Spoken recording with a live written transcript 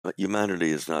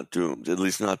humanity is not doomed, at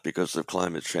least not because of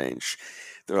climate change.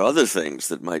 There are other things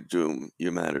that might doom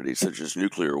humanity, such as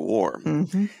nuclear war,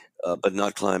 Hmm. but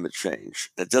not climate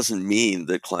change. That doesn't mean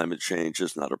that climate change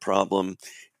is not a problem.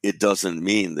 It doesn't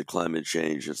mean that climate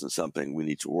change isn't something we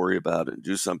need to worry about and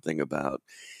do something about.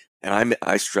 And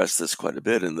I stress this quite a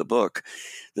bit in the book,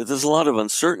 that there's a lot of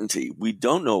uncertainty. We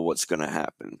don't know what's going to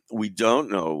happen. We don't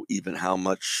know even how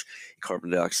much carbon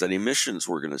dioxide emissions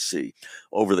we're going to see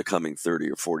over the coming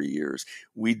 30 or 40 years.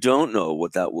 We don't know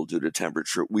what that will do to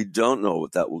temperature. We don't know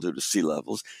what that will do to sea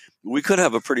levels. We could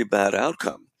have a pretty bad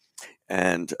outcome.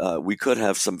 And we could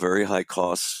have some very high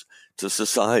costs to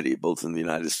society, both in the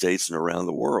United States and around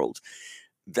the world.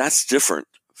 That's different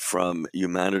from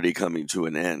humanity coming to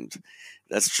an end.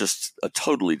 That's just a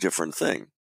totally different thing.